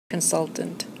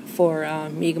consultant for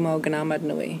Mi'kmaq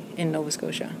Ganamadnui in Nova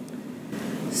Scotia.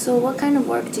 So what kind of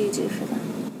work do you do for them?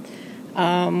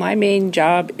 My main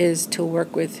job is to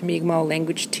work with Mi'kmaq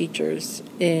language teachers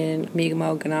in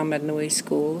Mi'kmaq Ganamadnui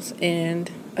schools and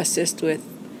assist with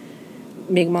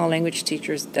Mi'kmaq language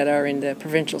teachers that are in the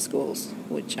provincial schools,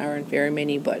 which aren't very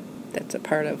many, but that's a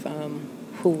part of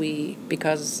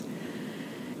because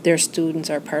their students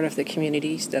are part of the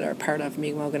communities that are part of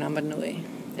Mi'kmaq Ganamadnui.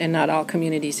 And not all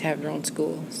communities have their own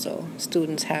school, so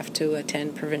students have to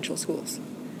attend provincial schools.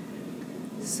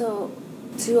 So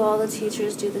do all the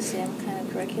teachers do the same kind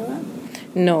of curriculum?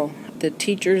 No, the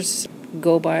teachers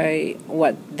go by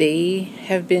what they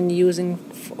have been using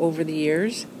over the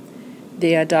years.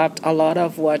 They adopt a lot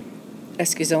of what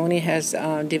Eskizoni has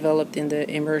developed in the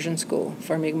immersion school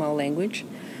for Mi'kmaq language.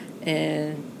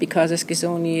 And because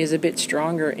Eskizoni is a bit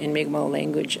stronger in Mi'kmaq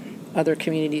language, other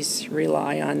communities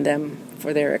rely on them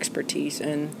for their expertise.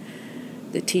 And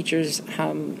the teachers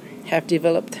have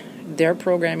developed their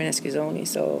program in Eskizoni,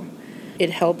 so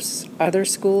it helps other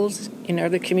schools in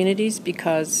other communities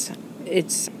because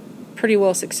it's pretty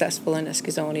well successful in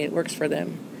Eskizoni. It works for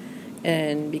them.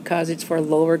 And because it's for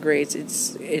lower grades,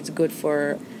 it's good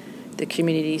for the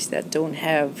communities that don't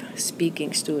have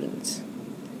speaking students.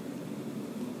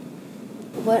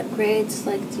 What grades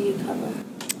do you cover?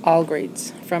 All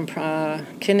grades, from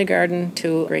kindergarten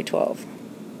to grade 12.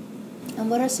 And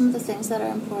what are some of the things that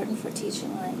are important for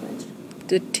teaching language?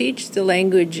 To teach the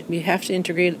language, you have to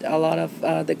integrate a lot of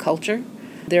the culture.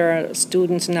 There are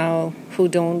students now who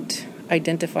don't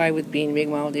identify with being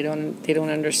Mi'kmaq. They don't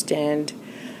understand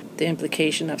the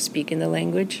implication of speaking the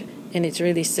language. And it's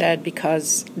really sad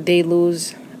because they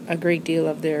lose a great deal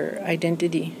of their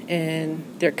identity and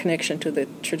their connection to the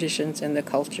traditions and the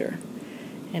culture.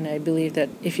 And I believe that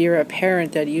if you're a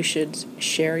parent, that you should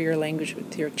share your language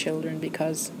with your children,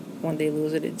 because when they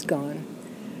lose it, it's gone.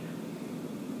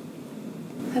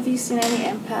 Have you seen any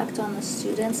impact on the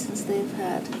students since they've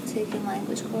had taken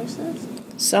language courses?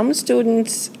 Some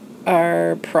students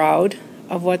are proud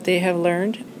of what they have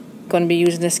learned. Going to be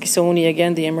using Eskizoni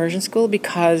again, the immersion school,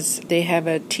 because they have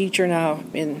a teacher now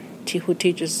who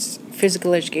teaches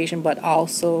physical education, but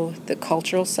also the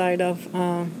cultural side of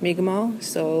Mi'kmaq.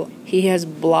 So he has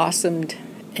blossomed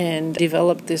and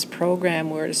developed this program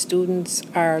where the students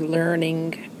are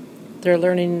learning. They're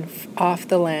learning off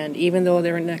the land. Even though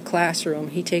they're in a classroom,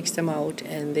 he takes them out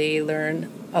and they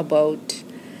learn about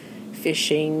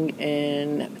fishing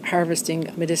and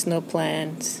harvesting medicinal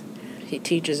plants. He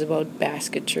teaches about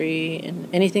basketry and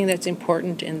anything that's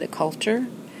important in the culture.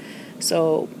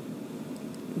 So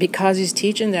because he's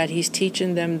teaching that, he's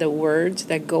teaching them the words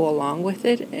that go along with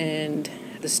it, and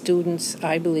the students,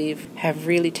 I believe, have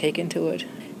really taken to it.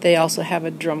 They also have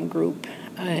a drum group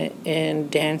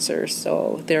and dancers,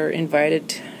 so they're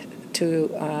invited to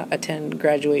attend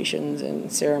graduations and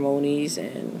ceremonies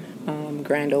and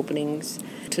grand openings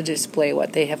to display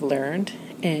what they have learned.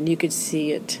 And you could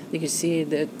see it. You could see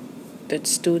the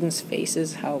students'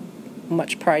 faces, how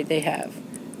much pride they have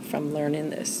from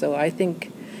learning this. So I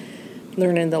think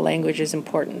learning the language is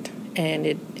important. And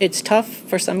it's tough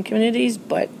for some communities,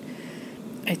 but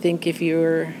I think if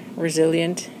you're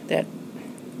resilient, that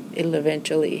it'll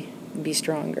eventually be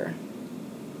stronger.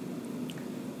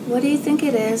 What do you think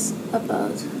it is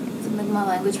about the Mi'kmaq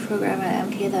language program at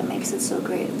MK that makes it so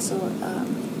great and so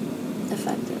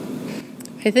effective?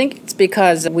 I think it's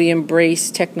because we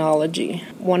embrace technology.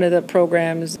 One of the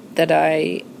programs that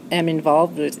I am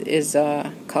involved with is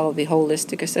called the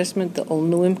Holistic Assessment, the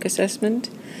Olnuimk Assessment.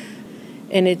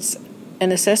 And it's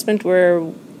an assessment where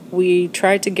we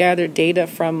try to gather data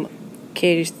from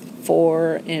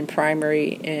K-4 and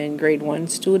primary and grade 1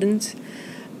 students.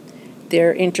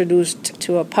 They're introduced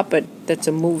to a puppet that's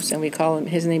a moose, and we call him,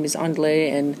 his name is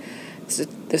Andle, and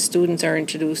the students are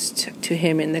introduced to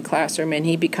him in the classroom, and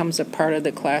he becomes a part of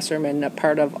the classroom and a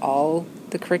part of all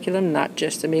the curriculum, not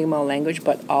just the Mi'kmaq language,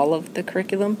 but all of the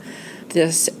curriculum.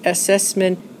 This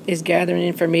assessment is gathering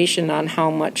information on how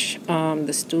much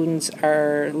the students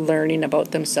are learning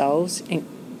about themselves,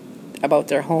 about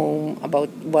their home, about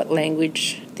what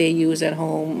language they use at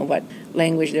home, what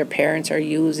language their parents are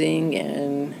using,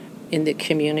 and in the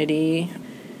community.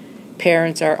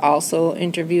 Parents are also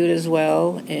interviewed as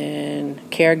well, and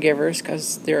caregivers,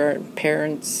 because there are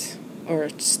parents or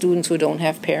students who don't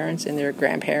have parents, and their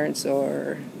grandparents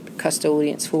or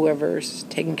custodians, whoever's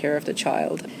taking care of the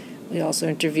child. We also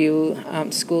interview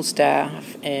school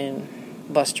staff and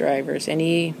bus drivers.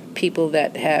 Any people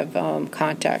that have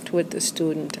contact with the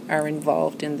student are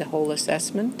involved in the whole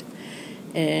assessment.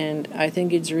 And I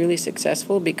think it's really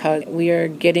successful because we are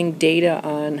getting data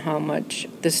on how much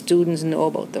the students know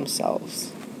about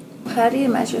themselves. How do you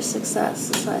measure success?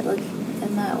 Aside, like,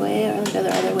 in that way, or like, are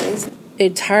there other ways?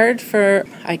 It's hard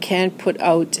I can't put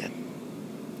out,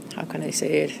 how can I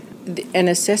say it? An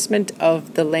assessment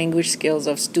of the language skills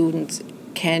of students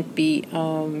can't be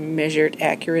measured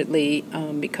accurately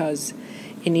because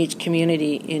in each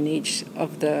community, in each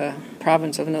of the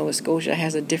province of Nova Scotia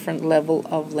has a different level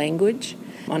of language.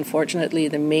 Unfortunately,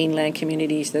 the mainland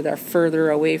communities that are further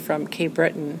away from Cape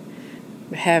Breton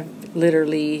have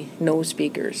literally no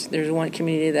speakers. There's one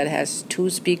community that has 2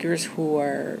 speakers who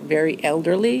are very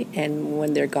elderly, and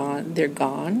when they're gone, they're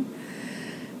gone.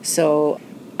 So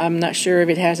I'm not sure if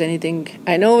it has anything.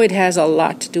 I know it has a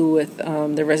lot to do with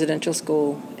the residential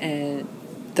school and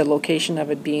the location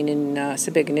of it being in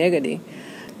Sibiganegati.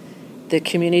 The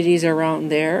communities around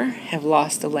there have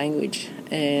lost the language,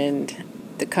 and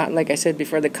like I said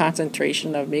before, the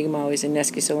concentration of Mi'kmaq is in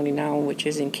Eskasoni now, which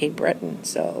is in Cape Breton.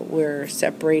 So we're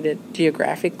separated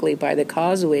geographically by the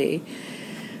causeway.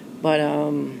 But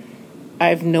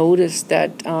I've noticed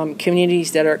that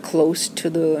communities that are close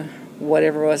to the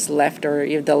whatever was left, or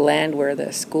if the land where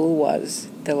the school was,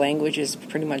 the language is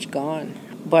pretty much gone.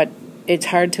 But it's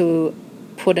hard to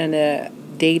put in a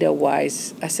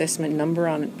data-wise assessment number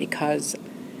on it because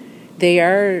they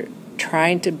are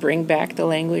trying to bring back the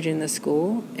language in the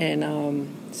school, and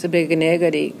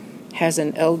Sibiganegati has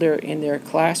an elder in their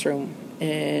classroom,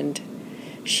 and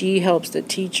she helps the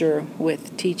teacher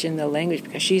with teaching the language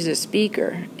because she's a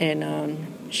speaker, and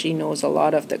she knows a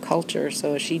lot of the culture,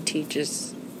 so she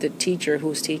teaches the teacher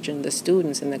who's teaching the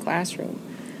students in the classroom.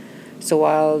 So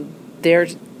while they're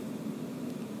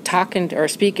talking or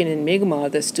speaking in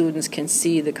Mi'kmaq, the students can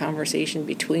see the conversation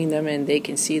between them, and they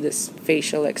can see this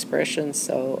facial expression.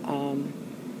 So,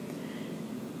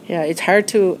 it's hard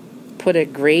to put a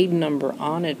grade number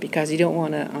on it because you don't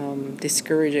want to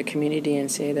discourage a community and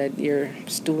say that your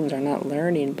students are not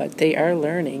learning, but they are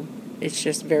learning. It's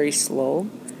just very slow,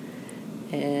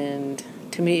 and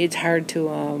to me, it's hard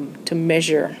to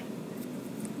measure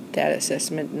that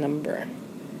assessment number.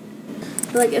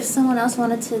 Like, if someone else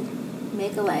wanted to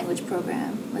make a language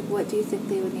program, like, what do you think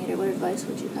they would need, or what advice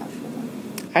would you have for them?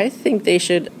 I think they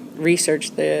should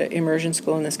research the immersion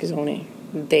school in Eskasoni.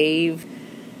 They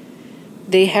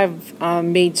have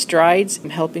made strides in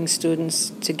helping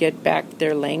students to get back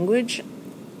their language.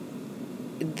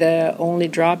 The only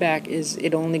drawback is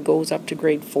it only goes up to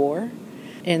grade 4,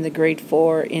 and the grade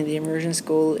 4 in the immersion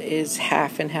school is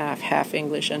half and half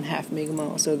English and half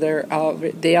Mi'kmaq. So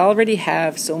they already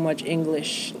have so much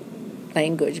English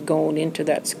language going into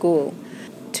that school.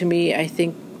 To me, I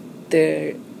think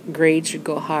the grades should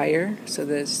go higher so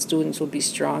the students will be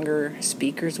stronger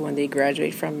speakers when they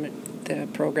graduate from the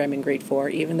program in grade 4,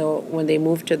 even though when they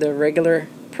move to the regular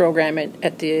program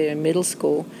at the middle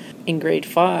school in grade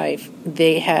 5,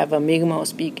 they have a Mi'kmaq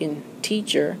speaking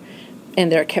teacher, and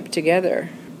they're kept together,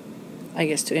 I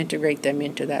guess, to integrate them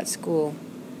into that school.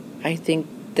 I think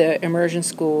the immersion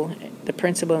school, the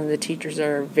principal and the teachers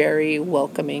are very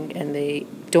welcoming, and they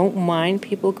don't mind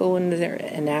people going there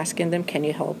and asking them, can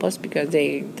you help us? Because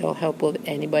they'll help with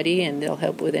anybody, and they'll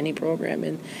help with any program.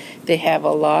 And they have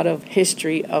a lot of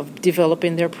history of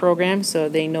developing their program, so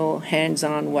they know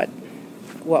hands-on what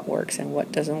works and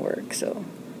what doesn't work. So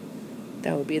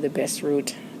that would be the best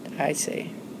route, I'd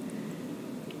say.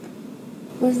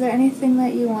 Was there anything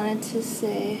that you wanted to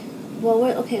say?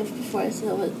 Well, before I say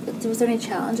that, was there any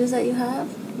challenges that you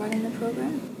have running the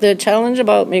program? The challenge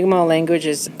about Mi'kmaq language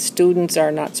is students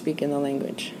are not speaking the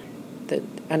language.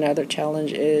 Another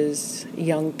challenge is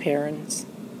young parents.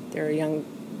 There are young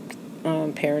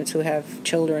parents who have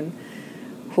children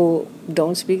who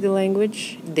don't speak the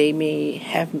language. They may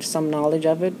have some knowledge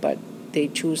of it, but they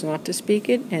choose not to speak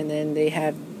it, and then they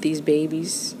have these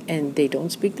babies and they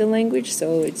don't speak the language,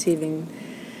 so it's even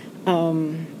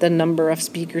the number of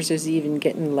speakers is even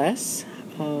getting less.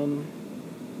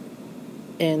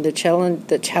 And the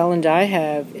challenge I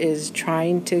have is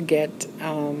trying to get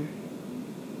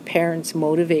parents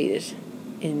motivated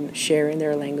in sharing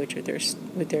their language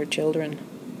with their children.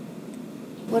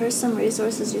 What are some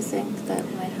resources you think that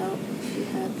might help if you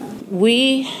had them?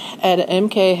 We at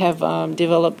MK have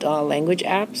developed language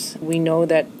apps. We know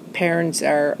that parents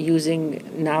are using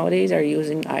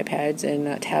iPads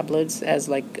and tablets as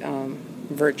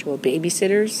virtual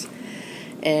babysitters.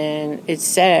 And it's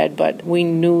sad, but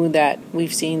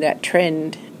we've seen that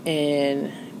trend,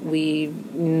 and we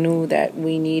knew that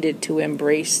we needed to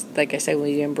embrace, like I said,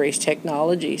 we embrace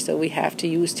technology, so we have to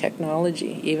use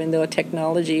technology. Even though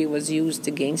technology was used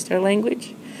against our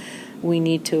language, we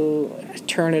need to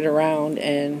turn it around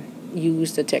and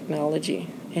use the technology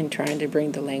in trying to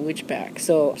bring the language back.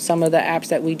 So some of the apps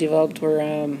that we developed were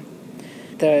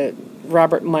the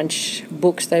Robert Munch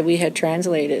books that we had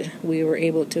translated, we were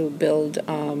able to build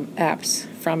apps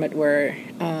from it where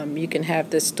you can have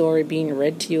the story being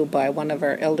read to you by one of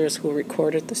our elders who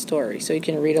recorded the story, so you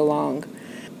can read along.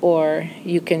 Or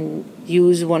you can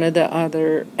use one of the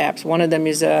other apps. One of them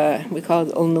is we call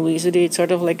it Ulnuizidi. It's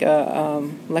sort of like a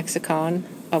lexicon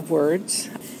of words.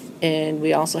 And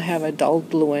we also have a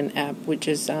Daltluan app, which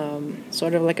is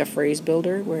sort of like a phrase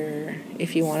builder, where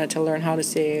if you wanted to learn how to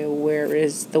say "where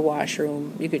is the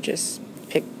washroom," you could just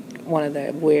pick one of the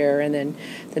 "where," and then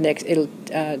the next it'll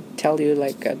tell you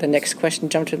like the next question.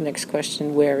 Jump to the next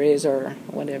question, "where is," or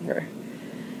whatever.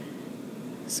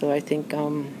 So I think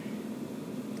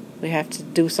we have to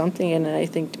do something, and I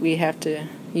think we have to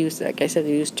use, like I said,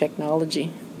 use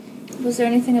technology. Was there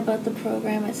anything about the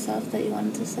program itself that you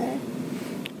wanted to say?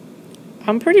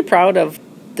 I'm pretty proud of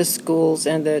the schools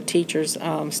and the teachers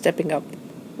stepping up.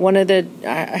 One of the,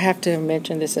 I have to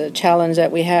mention this, a challenge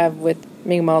that we have with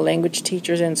Mi'kmaq language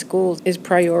teachers in schools is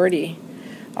priority.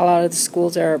 A lot of the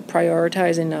schools are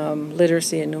prioritizing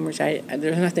literacy and numeracy.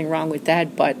 There's nothing wrong with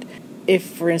that, but if,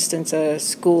 for instance, a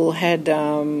school had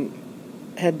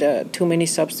too many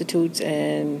substitutes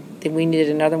and then we needed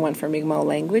another one for Mi'kmaq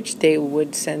language, they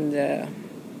would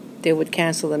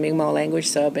cancel the Mi'kmaq language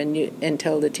sub and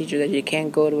tell the teacher that you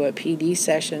can't go to a PD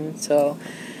session, so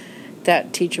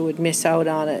that teacher would miss out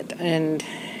on it. And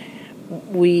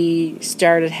we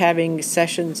started having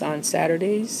sessions on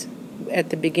Saturdays.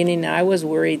 At the beginning, I was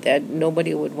worried that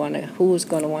nobody would who was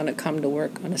going to want to come to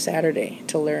work on a Saturday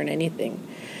to learn anything.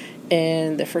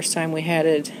 And the first time we had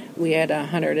it, we had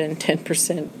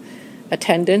 110%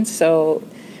 attendance, so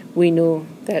we knew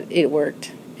that it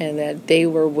worked and that they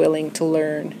were willing to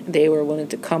learn. They were willing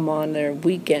to come on their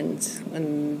weekends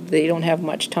when they don't have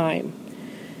much time,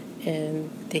 and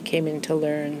they came in to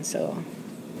learn. So,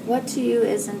 what to you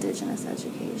is Indigenous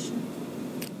education?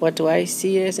 What do I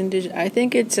see as Indigenous? I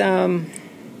think it's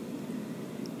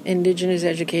Indigenous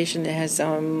education. It has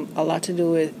a lot to do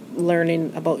with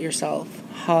learning about yourself,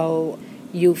 how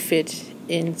you fit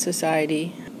in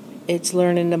society. It's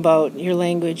learning about your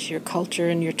language, your culture,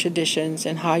 and your traditions,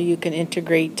 and how you can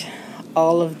integrate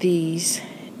all of these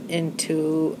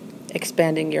into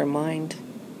expanding your mind.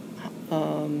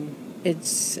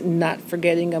 It's not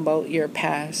forgetting about your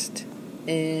past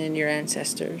and your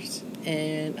ancestors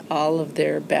and all of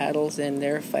their battles and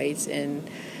their fights, and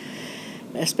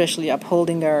especially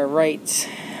upholding our rights.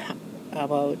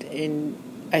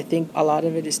 I think a lot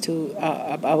of it is too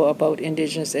about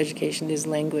Indigenous education is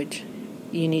language.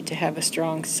 You need to have a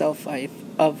strong self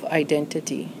of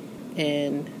identity,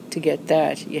 and to get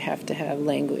that, you have to have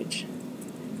language.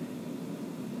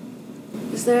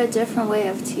 Is there a different way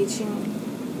of teaching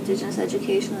Indigenous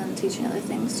education than teaching other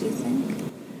things, do you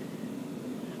think?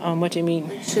 What do you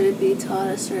mean? Should it be taught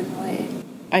a certain way?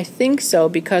 I think so,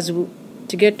 because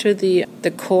to get to the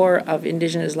core of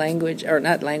Indigenous language, or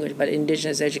not language, but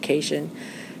Indigenous education,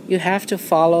 you have to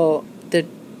follow the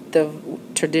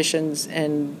traditions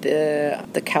and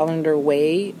the calendar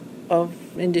way of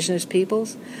Indigenous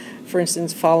peoples. For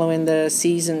instance, following the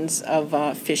seasons of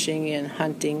fishing and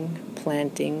hunting,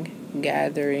 planting,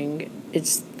 gathering.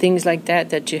 It's things like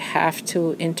that you have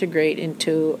to integrate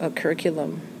into a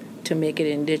curriculum to make it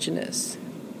Indigenous.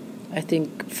 I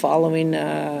think following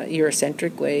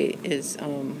Eurocentric way is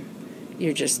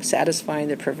you're just satisfying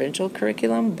the provincial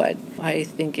curriculum, but I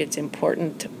think it's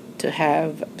important to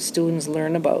have students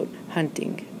learn about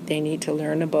hunting. They need to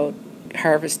learn about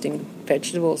harvesting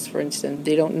vegetables, for instance.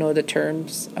 They don't know the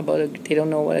terms they don't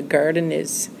know what a garden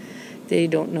is. They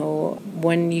don't know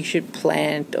when you should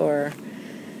plant or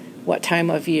what time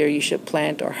of year you should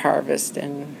plant or harvest,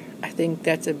 and I think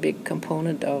that's a big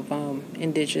component of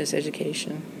Indigenous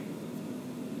education.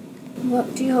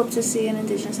 What do you hope to see in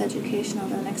Indigenous education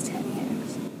over the next 10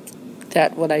 years?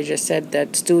 That what I just said,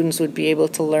 that students would be able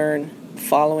to learn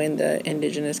following the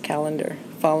Indigenous calendar,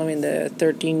 following the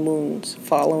 13 moons,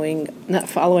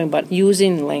 but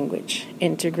using language,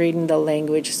 integrating the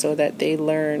language so that they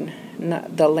learn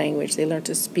not the language, they learn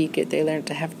to speak it, they learn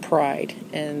to have pride,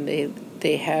 and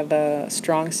they have a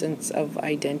strong sense of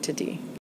identity.